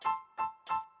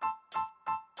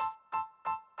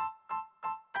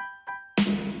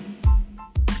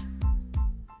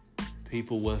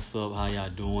People, what's up? How y'all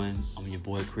doing? I'm your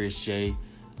boy Chris J.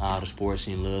 The sports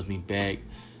scene loves me back.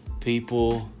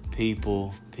 People.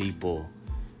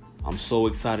 I'm so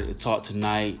excited to talk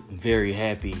tonight. I'm very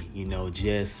happy,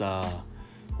 just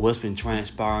what's been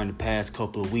transpiring the past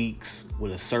couple of weeks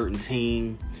with a certain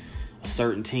team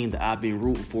that I've been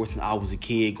rooting for since I was a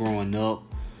kid growing up,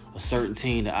 a certain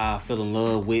team that I fell in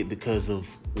love with because of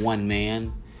one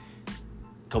man,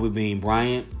 Kobe Bean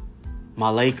Bryant. My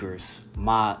Lakers,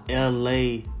 my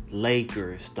LA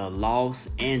Lakers, the Los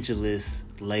Angeles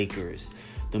Lakers,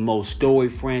 the most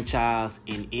storied franchise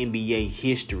in NBA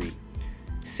history.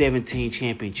 17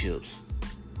 championships,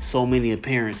 so many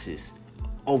appearances,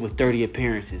 over 30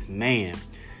 appearances. Man,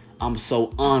 I'm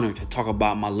so honored to talk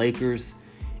about my Lakers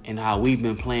and how we've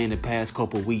been playing the past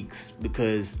couple weeks,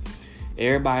 because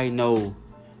everybody know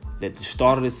that the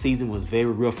start of the season was very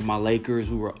rough for my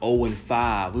Lakers. We were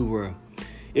 0-5.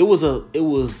 It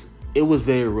was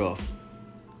very rough.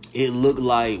 It looked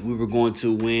like we were going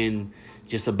to win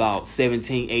just about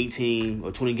 17, 18,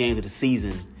 or 20 games of the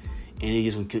season, and it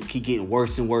just would keep getting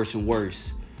worse and worse and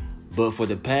worse. But for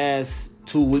the past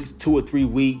 2 or 3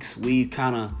 weeks, we've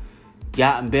kind of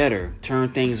gotten better,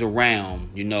 turned things around.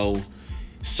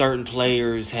 Certain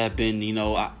players have been,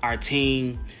 our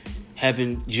team have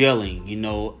been gelling,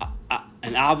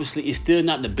 and obviously it's still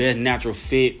not the best natural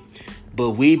fit,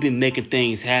 but we've been making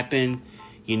things happen.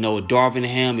 Darvin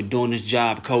Ham been doing his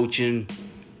job coaching.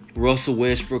 Russell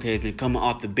Westbrook has been coming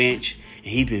off the bench, and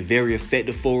he's been very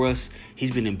effective for us.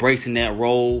 He's been embracing that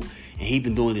role, and he's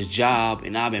been doing his job,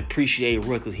 and I've been appreciating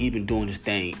Russ because he's been doing his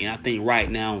thing. And I think right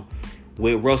now,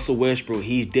 with Russell Westbrook,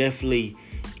 he's definitely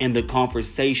in the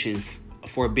conversation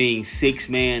for being Sixth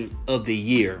Man of the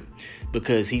Year,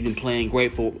 because he's been playing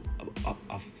great for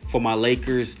my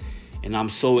Lakers. And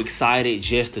I'm so excited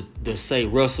just to say,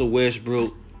 Russell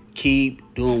Westbrook,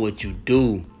 keep doing what you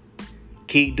do.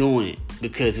 Keep doing it,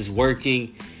 because it's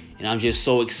working. And I'm just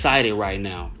so excited right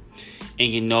now.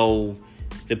 And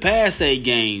the past 8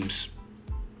 games,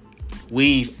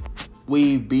 we've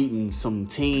beaten some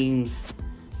teams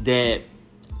that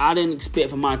I didn't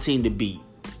expect for my team to beat.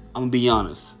 I'm going to be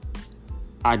honest.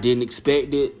 I didn't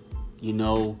expect it,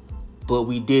 but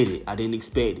we did it. I didn't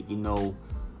expect it,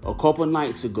 A couple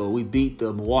nights ago, we beat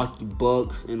the Milwaukee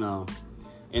Bucks in a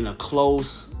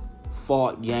close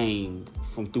fought game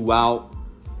from throughout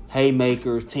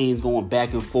haymakers, teams going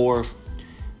back and forth,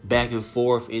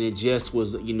 and it just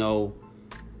was,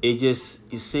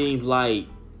 it seemed like,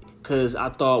 because I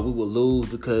thought we would lose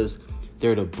because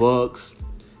they're the Bucks,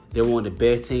 they're one of the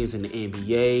best teams in the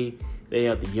NBA. They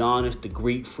have the Giannis, the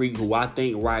Greek Freak, who I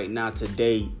think right now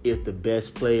today is the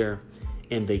best player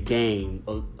in the game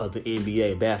of the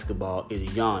NBA basketball, is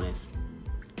Giannis.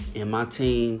 And my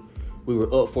team, we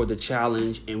were up for the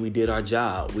challenge and we did our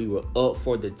job. We were up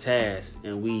for the task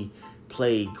and we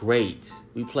played great.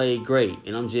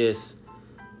 And I'm just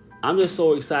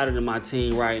so excited in my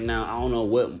team right now. I don't know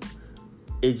what.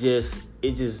 It's just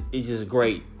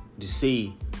great to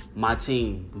see my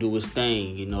team do its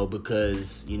thing,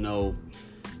 because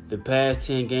the past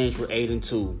 10 games were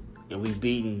 8-2, and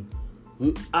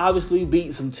we obviously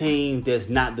beat some teams that's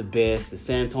not the best. The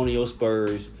San Antonio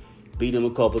Spurs, beat them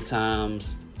a couple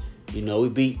times. We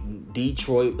beat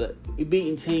Detroit, but we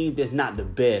beating teams that's not the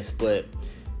best. But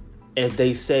as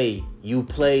they say, you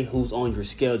play who's on your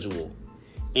schedule,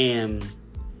 and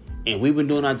we've been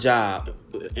doing our job.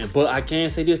 But I can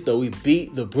say this though: we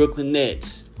beat the Brooklyn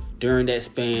Nets during that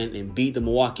span and beat the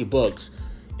Milwaukee Bucks.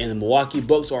 And the Milwaukee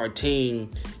Bucks are a team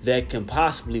that can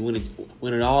possibly win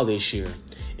it all this year.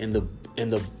 And the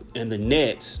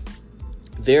Nets,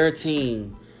 they're a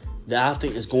team that I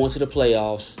think is going to the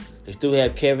playoffs. They still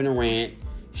have Kevin Durant.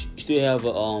 You still have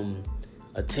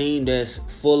a team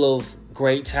that's full of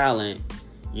great talent,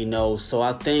 So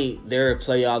I think they're a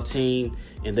playoff team,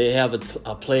 and they have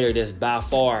a player that's by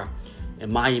far,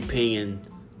 in my opinion,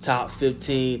 top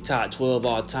 15, top 12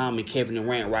 all time in Kevin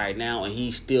Durant right now, and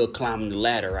he's still climbing the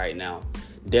ladder right now,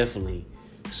 definitely.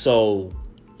 So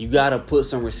you got to put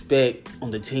some respect on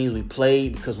the teams we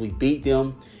played, because we beat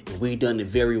them and we've done it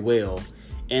very well.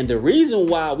 And the reason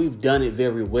why we've done it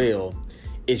very well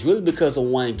is really because of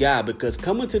one guy. Because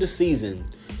coming to the season,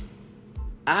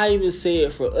 I even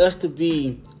said for us to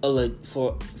be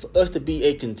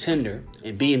a contender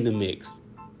and be in the mix,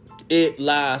 it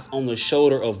lies on the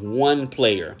shoulder of one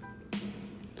player.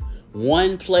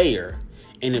 One player.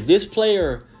 And if this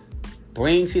player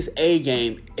brings his A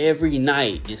game every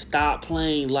night and stop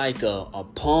playing like a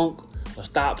punk, or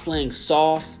stop playing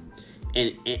soft,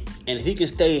 and if he can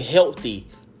stay healthy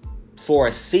for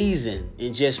a season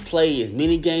and just play as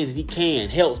many games as he can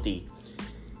healthy,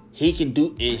 he can do,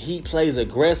 and he plays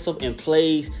aggressive and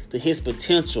plays to his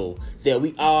potential that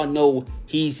we all know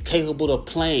he's capable of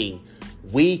playing,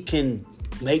 we can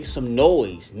make some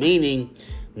noise, meaning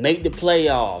make the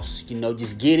playoffs,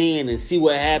 just get in and see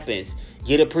what happens,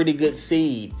 get a pretty good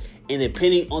seed. And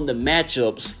depending on the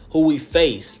matchups who we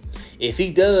face, if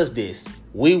he does this,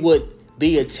 we would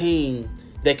be a team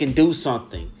that can do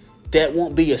something. That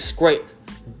won't be a scrape.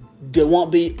 There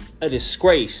won't be a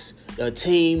disgrace. A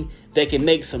team that can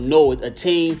make some noise. A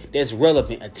team that's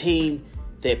relevant. A team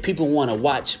that people want to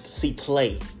watch, see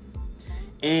play.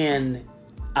 And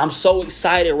I'm so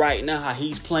excited right now how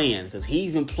he's playing, because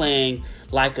he's been playing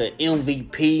like an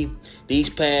MVP these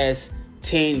past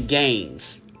 10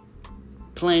 games.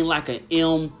 Playing like an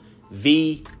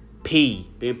MVP.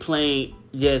 Been playing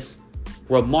just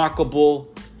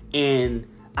remarkable, and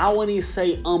I wouldn't even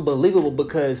say unbelievable,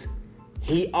 because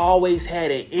he always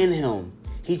had it in him.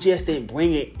 He just didn't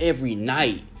bring it every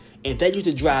night. And that used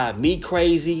to drive me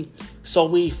crazy. So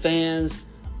many fans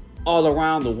all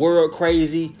around the world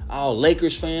crazy. All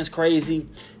Lakers fans crazy.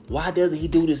 Why doesn't he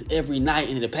do this every night?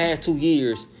 And in the past 2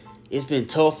 years, it's been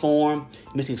tough for him.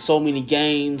 Missing so many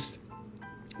games.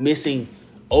 Missing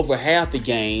over half the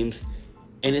games.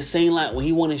 And it seemed like when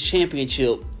he won his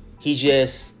championship, he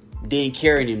just didn't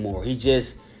care anymore. He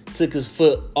just took his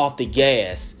foot off the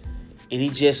gas. And he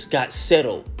just got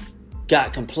settled.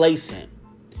 Got complacent.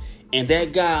 And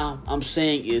that guy I'm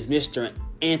saying is Mr.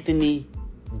 Anthony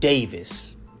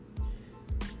Davis.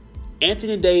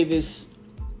 Anthony Davis,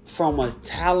 from a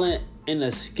talent and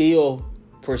a skill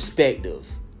perspective,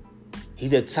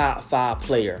 he's a top 5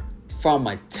 player. From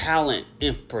a talent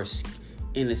and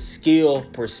a skill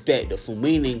perspective, for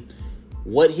meaning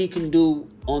what he can do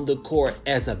on the court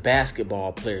as a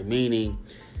basketball player, meaning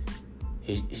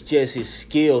his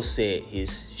skill set,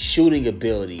 his shooting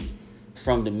ability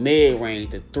from the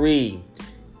mid-range, the 3.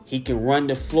 He can run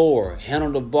the floor,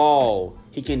 handle the ball.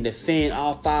 He can defend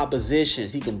all 5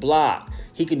 positions. He can block.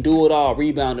 He can do it all,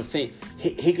 rebound, defend.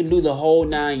 He can do the whole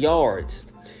 9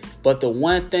 yards. But the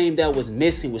one thing that was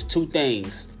missing was 2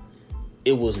 things.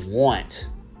 It was want.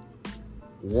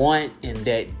 Want and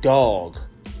that dog.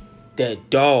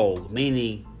 That dog,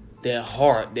 meaning that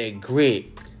heart, that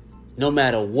grit. No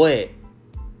matter what,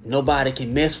 nobody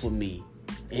can mess with me.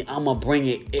 And I'm going to bring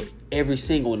it every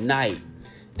single night.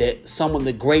 That some of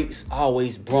the greats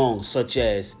always brung, such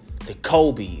as the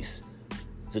Kobe's,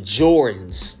 the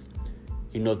Jordans,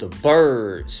 the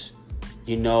Birds,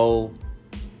 and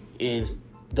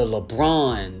the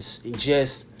LeBrons,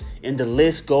 and the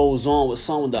list goes on with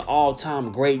some of the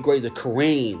all-time great, the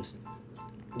Kareems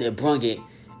that brung it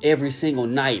every single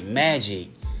night, Magic,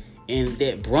 and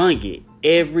that brung it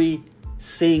every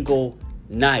single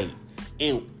night.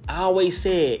 And I always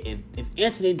said, if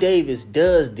Anthony Davis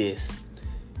does this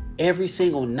every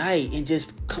single night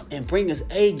and bring his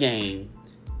A game,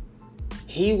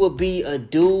 he will be a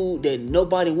dude that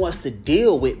nobody wants to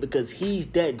deal with, because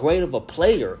he's that great of a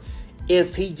player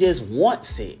if he just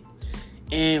wants it.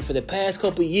 And for the past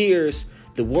couple years,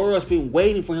 the world's been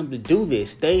waiting for him to do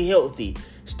this. Stay healthy.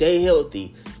 Stay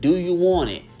healthy. Do you want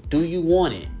it? Do you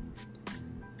want it?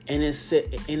 And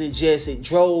it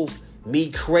drove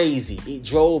me crazy. It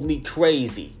drove me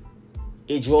crazy.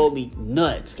 It drove me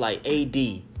nuts, like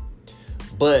AD.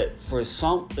 But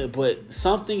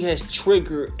something has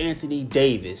triggered Anthony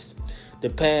Davis the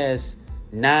past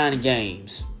 9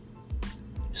 games.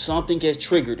 Something has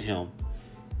triggered him.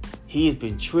 He has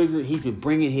been triggered. He's been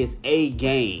bringing his A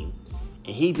game,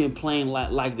 and he's been playing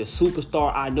like the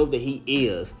superstar I know that he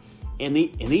is. And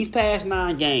in these past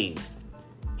 9 games,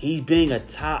 he's been a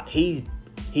top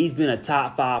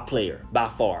 5 player by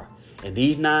far. In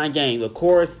these 9 games, of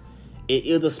course, it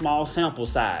is a small sample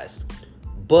size,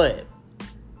 but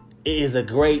it is a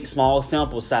great small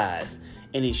sample size,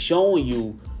 and it's showing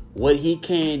you what he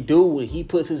can do when he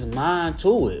puts his mind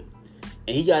to it.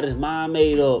 And he got his mind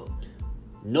made up.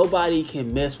 Nobody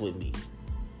can mess with me.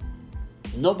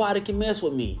 Nobody can mess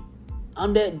with me.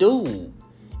 I'm that dude.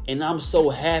 And I'm so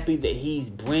happy that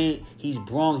he's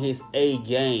brung his A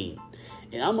game.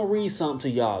 And I'm going to read something to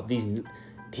y'all.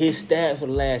 His stats for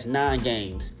the last 9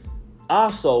 games.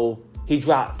 Also, he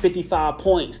dropped 55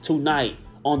 points tonight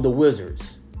on the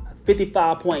Wizards.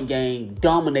 55-point game,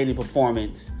 dominating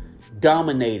performance.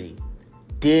 Dominating.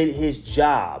 Did his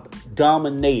job.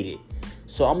 Dominated.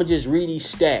 So I'm going to just read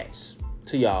these stats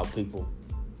to y'all people.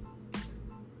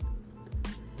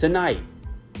 Tonight,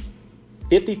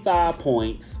 55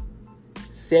 points,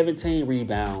 17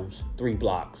 rebounds, 3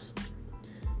 blocks.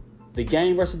 The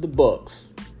game versus the Bucks,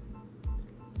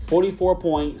 44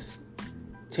 points,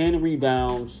 10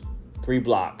 rebounds, 3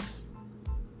 blocks.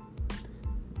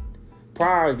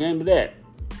 prior game to that,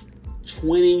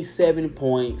 27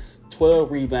 points, 12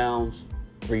 rebounds,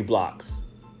 3 blocks.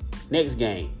 Next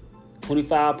game,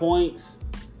 25 points,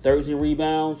 13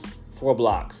 rebounds, 4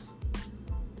 blocks.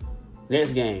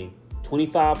 Next game,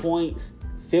 25 points,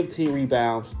 15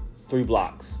 rebounds, 3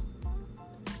 blocks.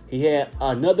 He had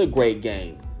another great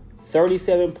game,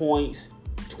 37 points,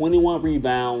 21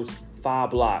 rebounds, 5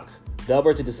 blocks. That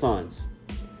versus the Suns.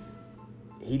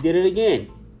 He did it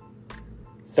again.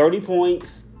 30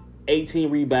 points, 18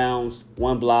 rebounds,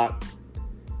 1 block.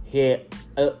 He had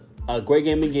a great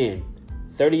game again.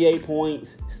 38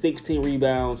 points, 16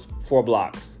 rebounds, 4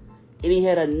 blocks. And he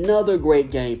had another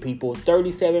great game, people.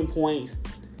 37 points,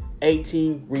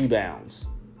 18 rebounds.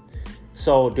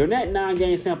 So during that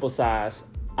 9-game sample size,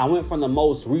 I went from the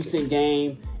most recent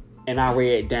game and I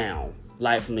read down.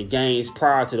 Like from the games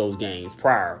prior to those games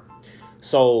prior.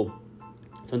 So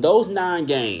from those 9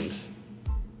 games,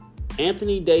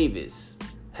 Anthony Davis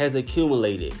has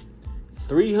accumulated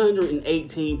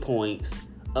 318 points,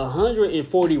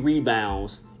 140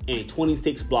 rebounds, and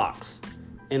 26 blocks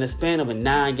in a span of a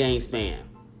 9-game span.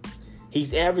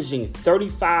 He's averaging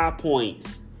 35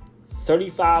 points,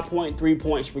 35.3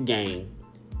 points per game,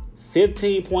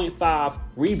 15.5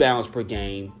 rebounds per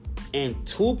game, and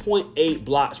 2.8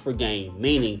 blocks per game,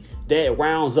 meaning that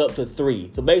rounds up to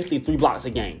 3. So basically 3 blocks a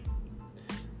game.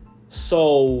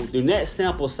 So the net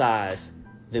sample size,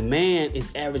 the man is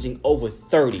averaging over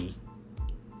 30,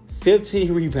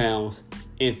 15 rebounds,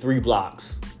 and 3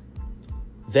 blocks.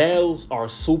 Those are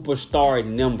superstar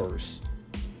numbers.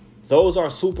 Those are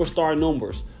superstar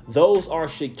numbers. Those are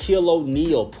Shaquille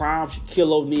O'Neal, prime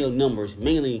Shaquille O'Neal numbers.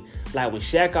 Meaning, like when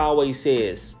Shaq always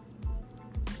says,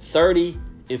 30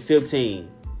 and 15.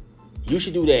 You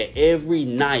should do that every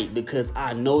night because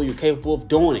I know you're capable of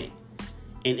doing it.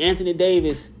 And Anthony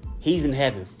Davis, he's been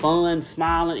having fun,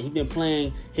 smiling. He's been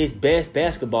playing his best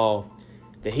basketball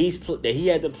that he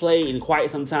had to play in quite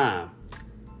some time.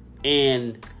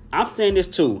 And I'm saying this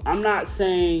too. I'm not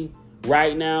saying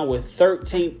right now we're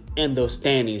 13th in the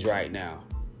standings right now.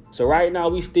 So right now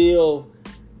we still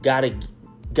gotta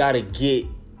get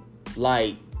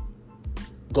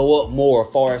go up more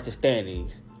as far as the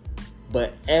standings.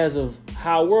 But as of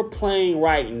how we're playing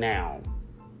right now,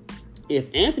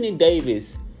 if Anthony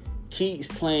Davis keeps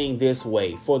playing this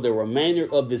way for the remainder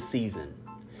of the season,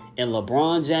 and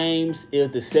LeBron James is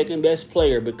the second best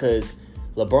player because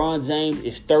LeBron James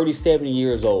is 37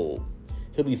 years old.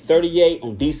 He'll be 38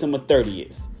 on December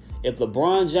 30th. If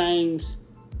LeBron James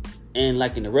and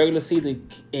like in the regular season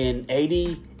and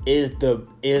AD is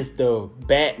the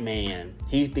Batman,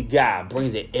 he's the guy,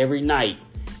 brings it every night,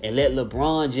 and let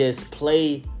LeBron just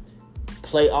play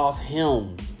off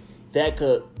him, that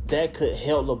could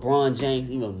help LeBron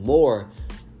James even more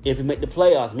if he make the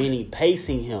playoffs, meaning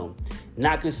pacing him,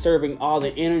 not conserving all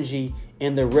the energy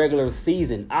in the regular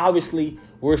season. Obviously,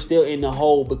 we're still in the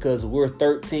hole because we're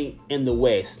 13th in the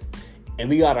West, and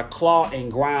we got to claw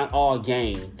and grind all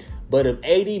game. But if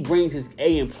AD brings his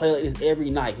A and play like this every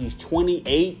night, he's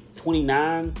 28,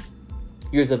 29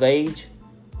 years of age.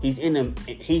 He's in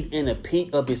the peak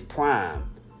of his prime.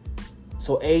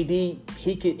 So AD,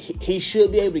 he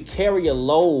should be able to carry a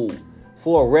load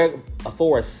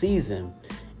for a season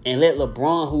and let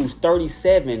LeBron, who's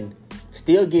 37,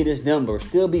 still get his numbers,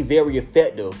 still be very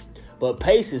effective, but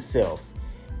pace himself.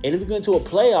 And if we go into a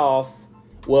playoff,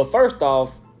 well, first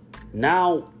off,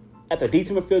 now after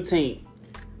December 15th,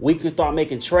 we can start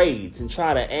making trades and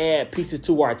try to add pieces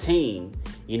to our team,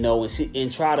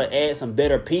 and try to add some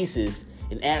better pieces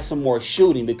and add some more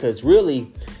shooting, because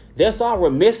really, that's all we're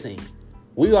missing.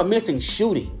 We are missing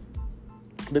shooting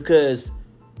because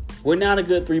we're not a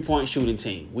good three-point shooting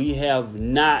team. We have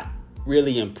not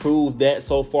really improved that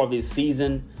so far this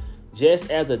season.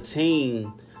 Just as a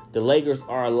team, the Lakers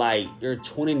are they're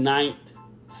 29th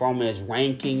from as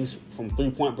rankings from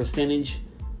three-point percentage.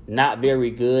 Not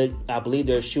very good. I believe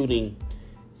they're shooting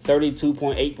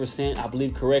 32.8%, I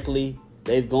believe correctly.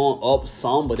 They've gone up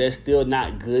some, but they're still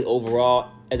not good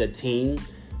overall as a team.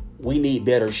 We need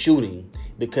better shooting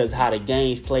because how the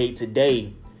game's played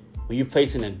today, when you're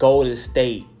facing a Golden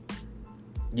State,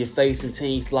 you're facing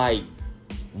teams like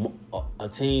the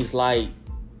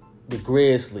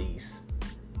Grizzlies,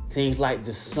 teams like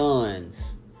the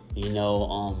Suns,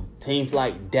 teams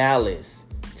like Dallas,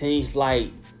 teams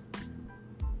like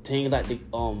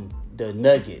the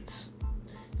Nuggets,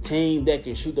 team that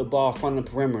can shoot the ball from the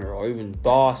perimeter, or even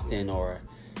Boston,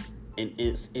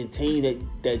 and team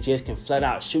that just can flat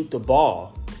out shoot the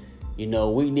ball.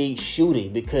 We need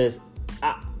shooting because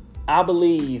I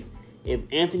believe if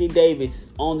Anthony Davis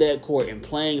is on that court and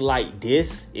playing like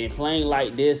this,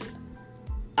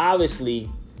 obviously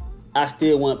I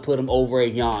still wouldn't put him over a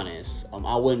Giannis.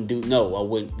 I wouldn't do, no, I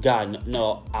wouldn't. God,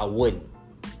 no, I wouldn't.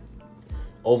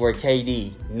 Over a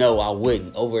KD, no, I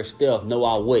wouldn't. Over a Steph, no,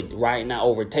 I wouldn't. Right now,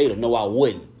 over Tatum, no, I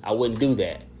wouldn't. I wouldn't do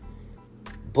that.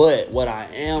 But what I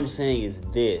am saying is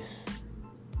this,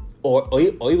 or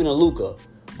even a Luka.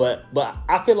 But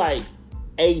I feel like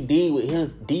AD with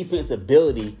his defense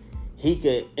ability, he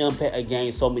could impact a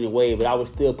game so many ways. But I would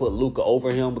still put Luka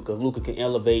over him because Luka can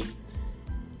elevate.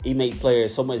 He makes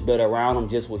players so much better around him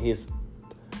just with his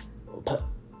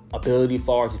ability, as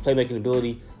far as his playmaking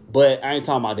ability. But I ain't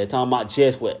talking about that. I'm talking about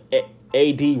just with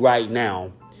AD right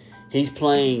now. He's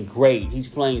playing great. He's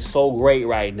playing so great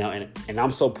right now. And I'm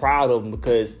so proud of him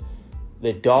because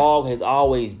the dog has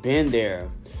always been there.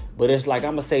 But it's like,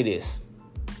 I'm going to say this.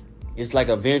 It's like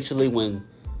eventually when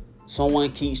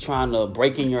someone keeps trying to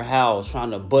break in your house,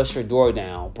 trying to bust your door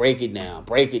down, break it down,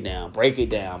 break it down, break it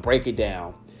down, break it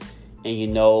down. And, you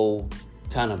know,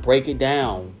 kind of break it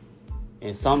down.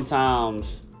 And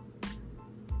sometimes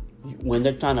when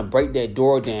they're trying to break that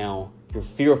door down, you're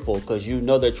fearful because you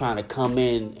know they're trying to come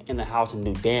in the house and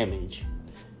do damage.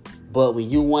 But when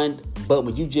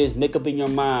you just make up in your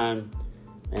mind,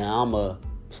 and I'm going to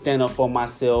stand up for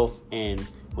myself, and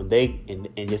when they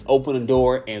and just open the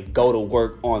door and go to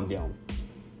work on them.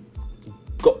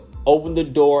 Go open the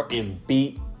door and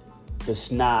beat the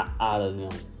snot out of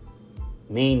them.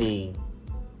 Meaning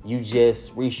you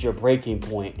just reached your breaking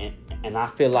point. And I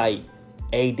feel like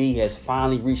AD has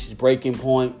finally reached his breaking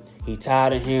point. He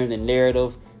tired of hearing the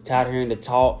narrative, tired of hearing the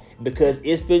talk, because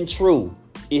it's been true.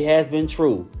 It has been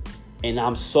true. And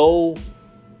I'm so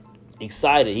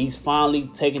excited. He's finally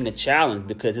taking the challenge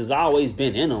because it's always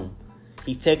been in him.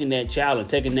 He's taking that challenge,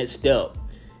 taking that step.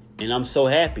 And I'm so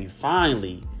happy.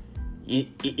 Finally,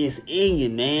 it's in you,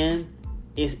 man.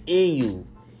 It's in you.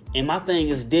 And my thing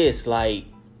is this, like,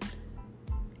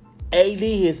 AD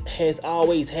has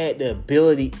always had the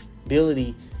ability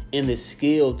and the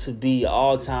skill to be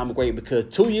all-time great, because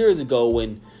 2 or 3 years ago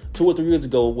when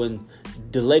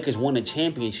the Lakers won the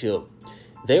championship,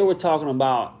 they were talking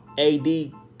about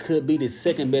AD could be the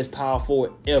second best power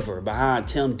forward ever behind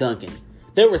Tim Duncan.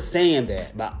 They were saying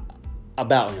that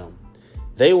about him.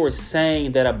 They were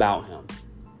saying that about him.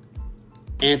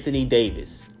 Anthony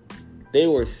Davis. They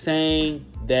were saying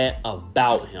that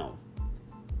about him.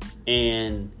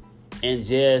 And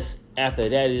just after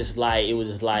that, it was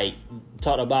just like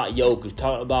talk about Jokic,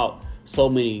 talk about so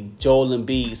many Joel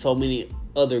Embiid, so many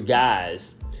other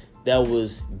guys that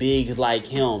was big like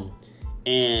him,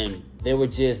 and they were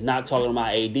just not talking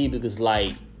about AD because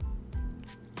like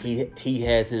he's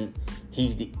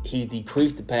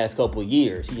decreased the past couple of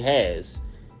years. He has,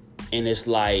 and it's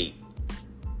like,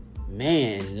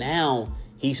 man, now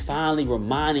he's finally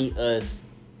reminding us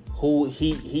who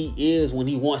he is when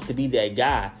he wants to be that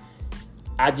guy.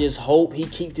 I just hope he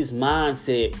keeps his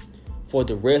mindset for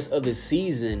the rest of the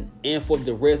season and for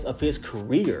the rest of his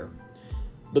career.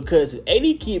 Because if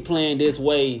AD keep playing this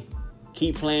way,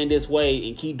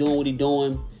 and keep doing what he's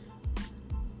doing,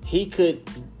 he could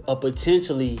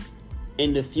potentially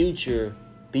in the future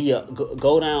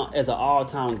go down as an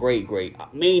all-time great.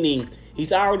 Meaning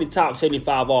he's already top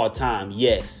 75 all-time,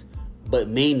 yes. But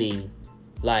meaning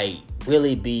like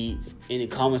really be in a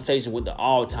conversation with the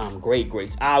all-time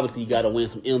greats. Obviously, you got to win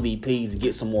some MVPs and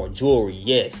get some more jewelry,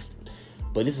 yes.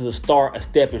 But this is a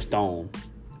stepping stone.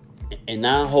 And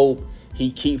I hope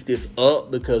he keeps this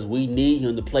up because we need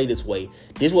him to play this way.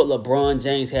 This is what LeBron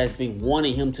James has been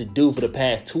wanting him to do for the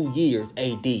past 2 years.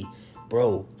 AD,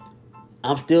 bro,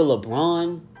 I'm still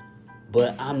LeBron,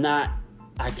 but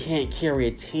I can't carry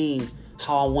a team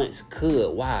how I once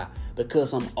could. Why?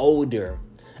 Because I'm older.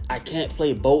 I can't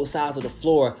play both sides of the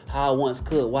floor how I once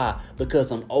could. Why?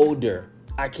 Because I'm older.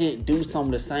 I can't do some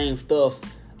of the same stuff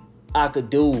I could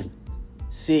do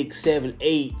 6, 7,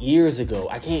 8 years ago.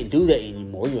 I can't do that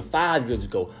anymore. Even 5 years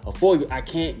ago or 4 years. I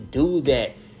can't do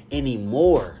that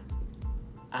anymore.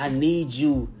 I need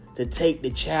you to take the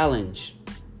challenge.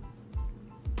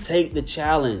 Take the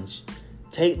challenge.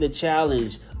 Take the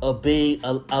challenge of being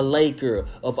a Laker,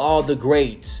 of all the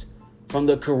greats, from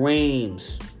the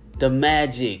Kareems, the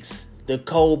Magics, the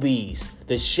Kobes,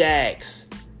 the Shaqs,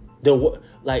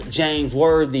 like James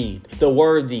Worthy, the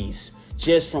Worthies,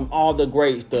 just from all the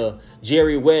greats, the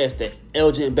Jerry West, the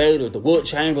Elgin Baylor, the Wilt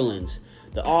Chamberlains,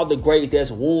 all the greats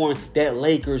that's worn that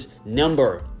Lakers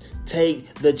number.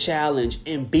 Take the challenge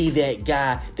and be that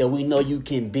guy that we know you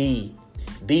can be.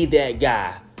 Be that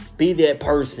guy. Be that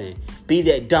person. Be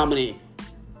that dominant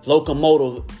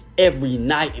locomotive every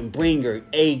night and bring your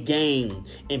A game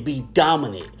and be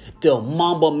dominant. The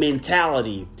Mamba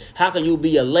mentality. How can you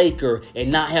be a Laker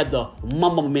and not have the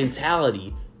Mamba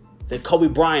mentality? that Kobe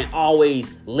Bryant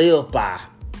always lived by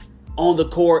on the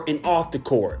court and off the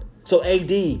court. So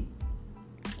AD,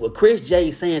 what Chris J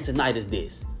is saying tonight is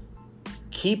this.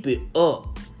 Keep it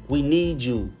up. We need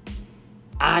you.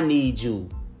 I need you.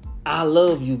 I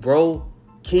love you, bro.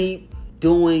 Keep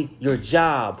doing your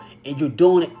job. And you're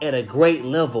doing it at a great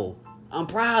level. I'm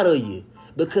proud of you.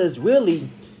 Because really,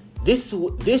 this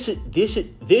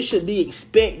should be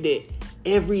expected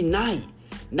every night.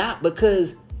 Not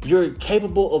because you're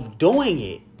capable of doing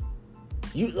it.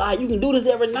 You can do this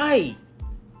every night.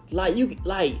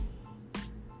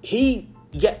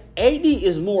 AD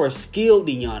is more skilled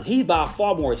than Giannis. He's by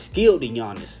far more skilled than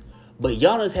Giannis. But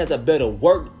Giannis has a better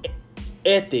work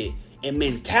ethic and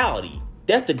mentality.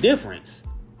 That's the difference.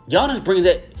 Giannis brings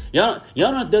that.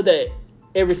 Giannis does that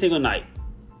every single night.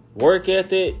 Work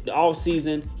ethic, the off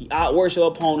season. He outworks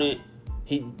your opponent.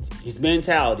 His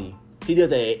mentality. He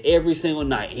does that every single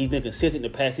night. He's been consistent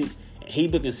in the past.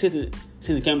 He's been consistent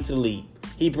since he came into the league.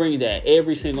 He brings that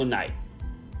every single night.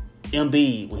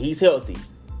 Embiid, when he's healthy,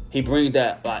 he brings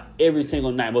that like every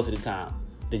single night most of the time.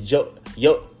 The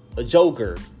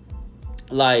Joker,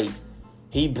 like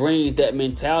he brings that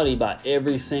mentality by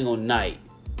every single night.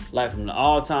 Like from the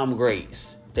all-time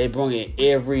greats, they bring it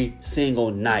every single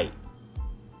night.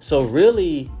 So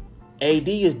really, AD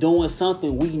is doing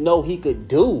something we know he could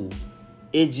do.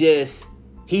 It just,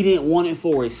 he didn't want it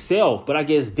for himself. But I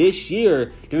guess this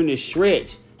year, during this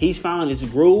stretch, he's found his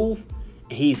groove.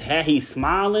 He's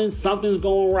smiling. Something's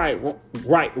going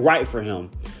right for him.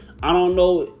 I don't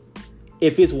know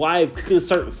if his wife cooking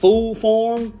certain food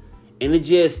for him, and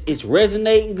it's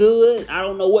resonating good. I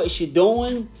don't know what she's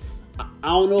doing. I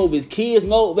don't know if his kids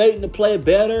motivating to play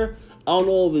better. I don't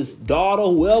know if his daughter,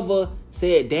 whoever,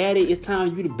 said, "Daddy, it's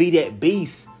time for you to be that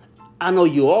beast." I know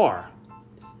you are.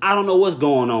 I don't know what's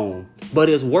going on, but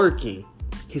it's working.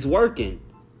 He's working.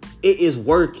 It is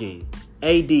working.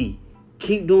 AD,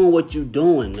 keep doing what you're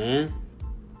doing, man.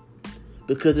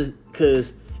 Because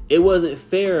it wasn't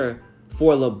fair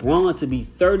for LeBron to be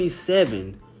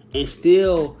 37 and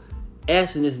still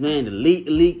asking this man to lead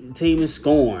the team in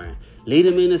scoring, lead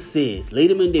him in assists,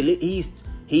 lead him in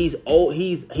he's old.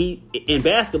 He in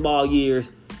basketball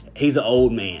years, he's an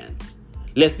old man.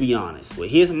 Let's be honest. With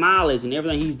his mileage and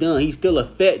everything he's done, he's still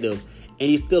effective, and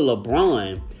he's still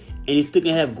LeBron, and he still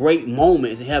can have great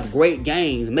moments and have great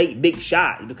games, make big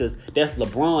shots, because that's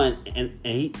LeBron, and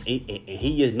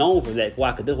he is known for that.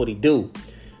 Why? Because that's what he do.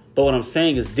 But what I'm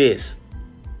saying is this: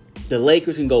 the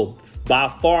Lakers can go by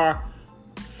far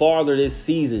farther this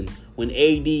season when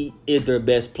AD is their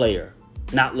best player,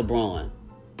 not LeBron.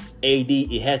 AD,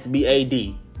 it has to be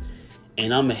AD,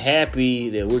 and I'm happy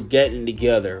that we're getting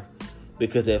together.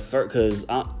 Because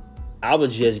I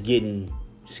was just getting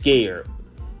scared.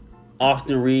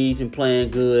 Austin Reeves been playing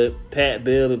good. Pat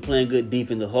Bev been playing good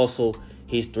defense, the hustle.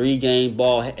 His 3-game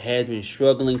ball has been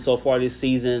struggling so far this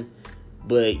season.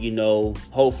 But,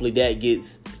 hopefully that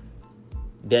gets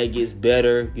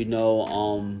better.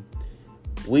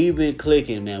 We've been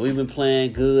clicking, man. We've been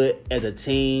playing good as a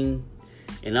team.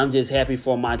 And I'm just happy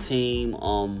for my team.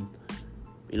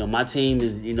 My team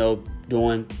is,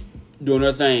 doing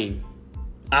their thing.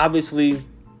 Obviously,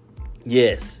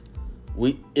 yes,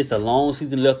 it's a long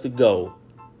season left to go,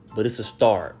 but it's a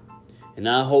start, and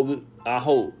I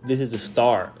hope this is the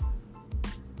start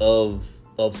of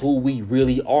who we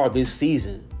really are this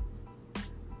season.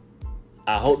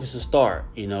 I hope this is a start.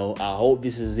 I hope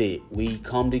this is it. We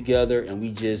come together and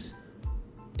we just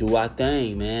do our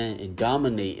thing, man, and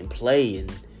dominate and play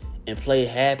and play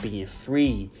happy and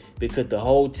free, because the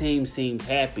whole team seems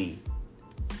happy.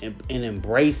 And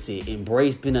embrace it.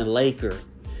 Embrace being a Laker.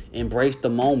 Embrace the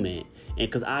moment. And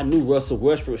because I knew Russell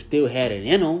Westbrook still had it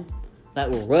in him. Like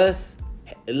with Russ,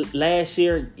 last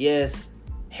year, yes,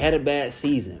 had a bad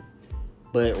season.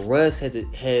 But Russ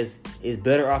is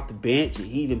better off the bench. And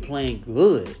he's been playing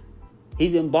good.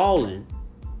 He's been balling.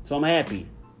 So I'm happy.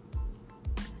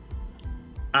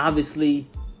 Obviously,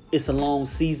 it's a long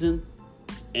season.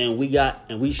 And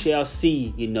we shall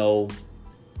see,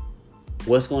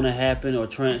 what's going to happen or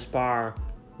transpire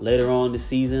later on the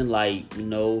season. Like,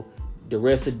 the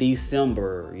rest of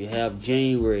December, you have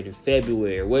January to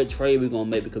February. What trade we going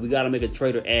to make? Because we got to make a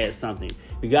trade or add something.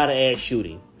 We got to add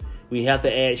shooting. We have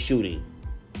to add shooting.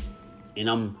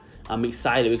 And I'm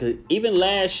excited because even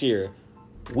last year,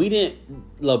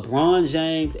 LeBron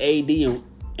James, AD,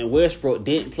 and Westbrook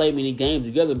didn't play many games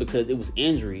together because it was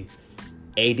injury.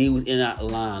 AD was in and out of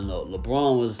the lineup.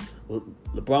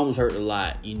 LeBron was hurt a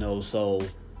lot, so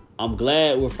I'm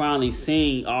glad we're finally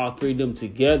seeing all three of them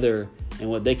together and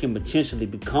what they can potentially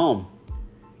become.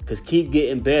 Because keep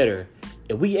getting better.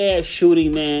 If we add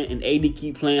shooting, man, and AD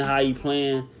keep playing how he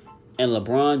playing, and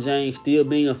LeBron James still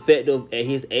being effective at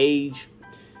his age,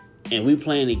 and we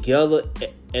playing together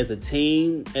as a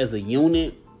team, as a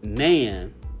unit,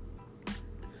 man,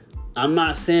 I'm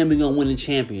not saying we're going to win the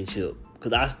championship,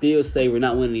 because I still say we're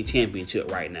not winning the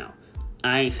championship right now.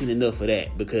 I ain't seen enough of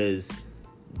that, because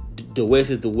the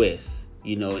West is the West,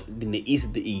 then the East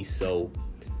is the East, so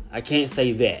I can't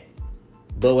say that.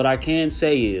 But what I can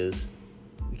say is,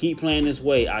 we keep playing this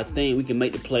way, I think we can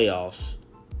make the playoffs,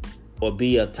 or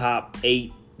be a top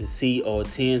 8 seed or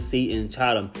 10 seed, and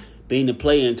try to be in the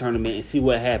play-in tournament and see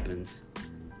what happens,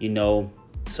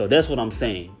 So that's what I'm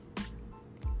saying.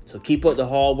 So keep up the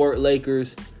hard work,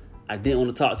 Lakers. I didn't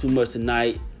want to talk too much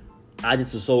tonight. I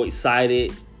just was so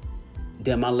excited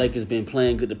that my Lakers been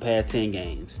playing good the past 10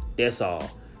 games. That's all.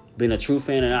 Been a true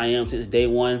fan that I am since day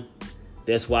one.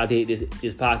 That's why I did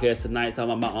this podcast tonight,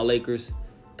 talking about my Lakers.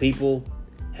 People,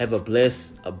 have a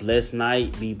blessed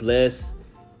night. Be blessed.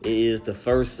 It is the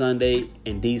first Sunday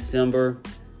in December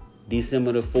the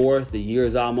 4th. The year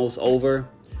is almost over.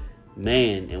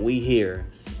 Man, and we here.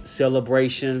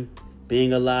 Celebration,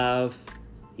 being alive,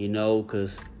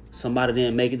 because somebody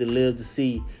didn't make it to live to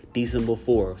see December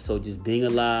 4th. So just being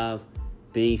alive,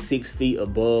 being 6 feet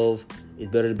above is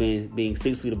better than being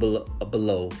 6 feet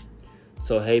below.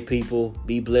 So, hey, people,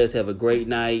 be blessed. Have a great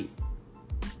night.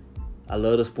 I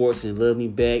love the sports and love me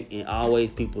back. And always,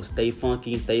 people, stay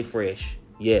funky and stay fresh.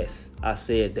 Yes, I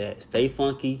said that. Stay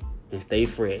funky and stay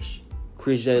fresh.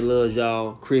 Chris J loves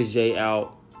y'all. Chris J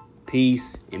out.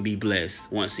 Peace and be blessed.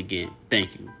 Once again,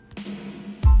 thank you.